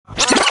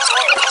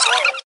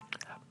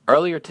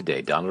Earlier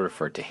today, Donald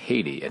referred to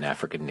Haiti and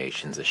African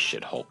nations as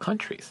shithole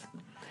countries.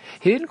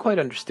 He didn't quite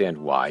understand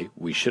why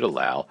we should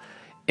allow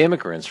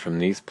immigrants from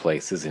these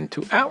places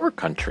into our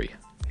country.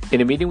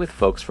 In a meeting with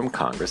folks from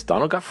Congress,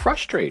 Donald got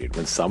frustrated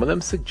when some of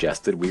them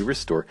suggested we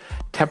restore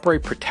temporary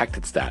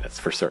protected status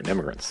for certain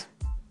immigrants.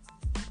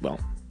 Well,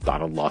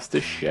 Donald lost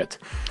his shit,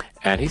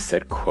 and he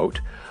said,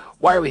 quote,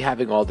 "Why are we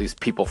having all these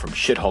people from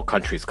shithole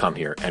countries come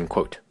here?" End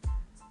quote.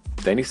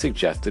 Then he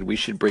suggested we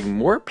should bring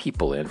more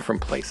people in from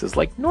places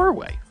like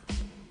Norway.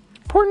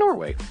 Poor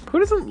Norway. Who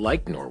doesn't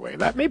like Norway?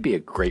 That may be a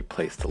great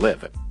place to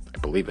live. I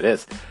believe it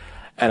is.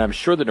 And I'm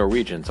sure the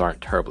Norwegians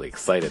aren't terribly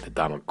excited that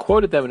Donald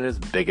quoted them in his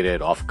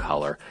bigoted,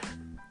 off-color,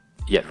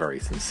 yet very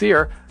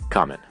sincere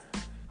comment.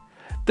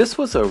 This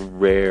was a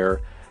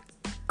rare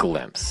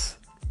glimpse.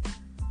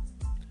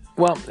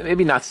 Well,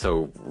 maybe not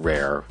so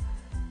rare,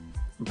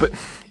 but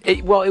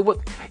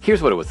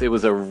here's what it was. It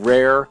was a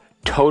rare,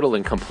 total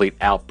and complete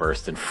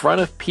outburst in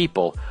front of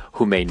people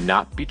who may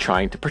not be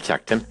trying to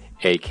protect him,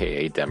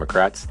 aka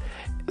Democrats.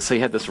 So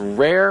you had this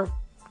rare,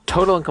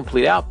 total and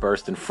complete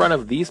outburst in front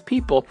of these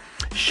people,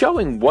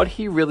 showing what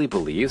he really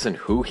believes and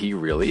who he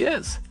really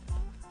is.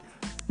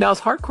 Now,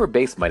 his hardcore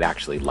base might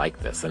actually like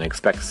this and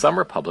expect some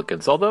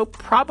Republicans, although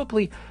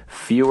probably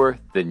fewer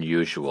than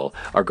usual,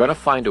 are going to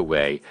find a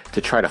way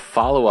to try to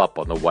follow up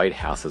on the White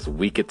House's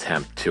weak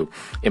attempt to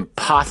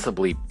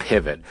impossibly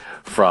pivot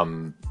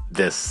from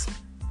this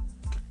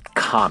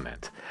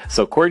comment.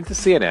 So according to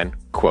CNN,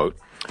 quote,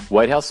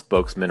 White House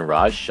spokesman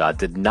Raj Shah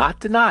did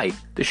not deny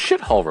the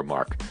shithole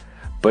remark,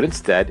 but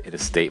instead in a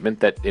statement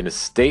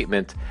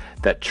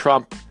that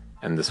Trump,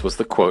 and this was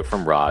the quote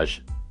from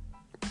Raj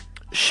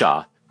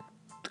Shah,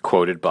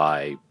 quoted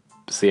by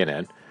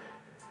CNN,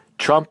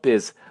 Trump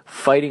is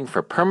fighting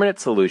for permanent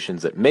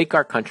solutions that make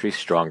our country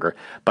stronger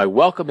by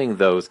welcoming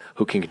those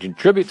who can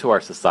contribute to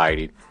our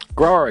society,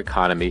 grow our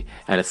economy,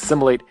 and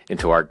assimilate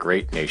into our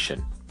great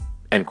nation.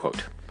 End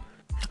quote.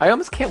 I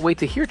almost can't wait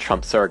to hear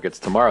Trump surrogates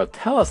tomorrow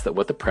tell us that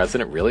what the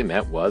president really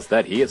meant was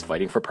that he is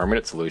fighting for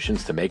permanent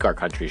solutions to make our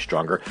country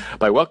stronger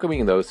by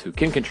welcoming those who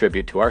can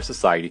contribute to our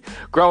society,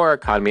 grow our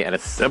economy, and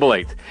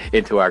assimilate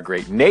into our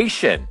great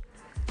nation.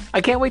 I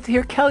can't wait to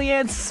hear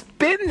Kellyanne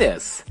spin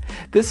this.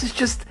 This is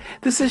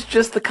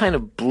just the kind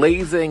of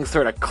blazing,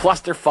 sort of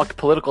clusterfucked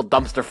political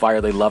dumpster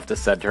fire they love to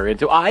send her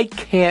into. I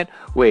can't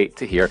wait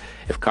to hear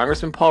if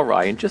Congressman Paul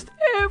Ryan just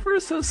ever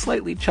so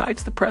slightly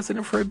chides the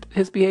president for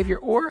his behavior,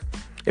 or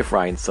if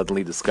Ryan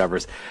suddenly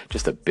discovers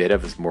just a bit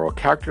of his moral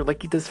character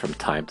like he does from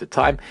time to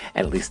time,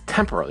 and at least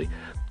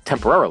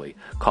temporarily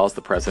calls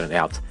the president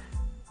out,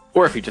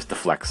 or if he just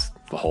deflects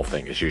the whole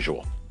thing as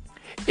usual.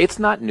 It's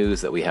not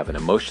news that we have an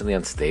emotionally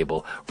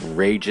unstable,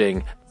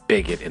 raging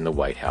bigot in the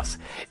White House.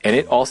 And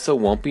it also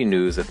won't be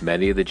news if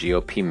many of the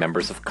GOP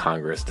members of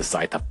Congress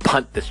decide to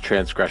punt this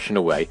transgression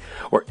away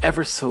or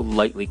ever so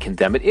lightly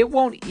condemn it. It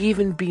won't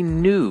even be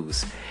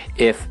news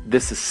if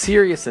this is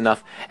serious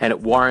enough and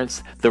it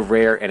warrants the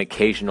rare and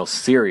occasional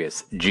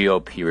serious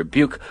GOP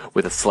rebuke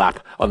with a slap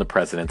on the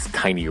president's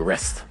tiny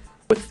wrist.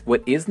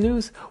 What is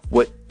news?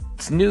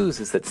 What's news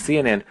is that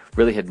CNN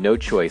really had no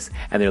choice,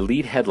 and their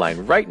lead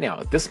headline right now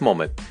at this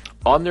moment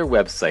on their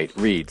website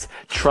reads,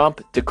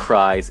 Trump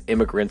decries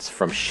immigrants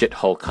from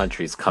shithole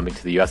countries coming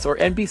to the U.S., or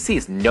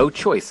NBC's no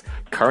choice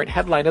current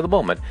headline of the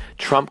moment,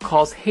 Trump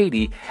calls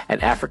Haiti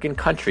and African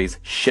countries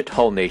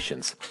shithole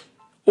nations.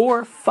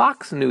 Or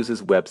Fox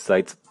News'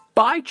 website's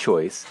by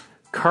choice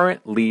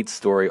current lead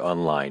story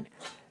online,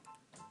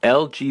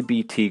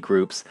 LGBT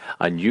groups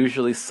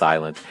unusually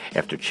silent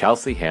after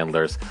Chelsea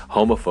Handler's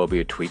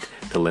homophobia tweet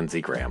to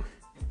Lindsey Graham.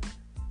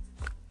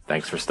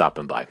 Thanks for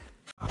stopping by.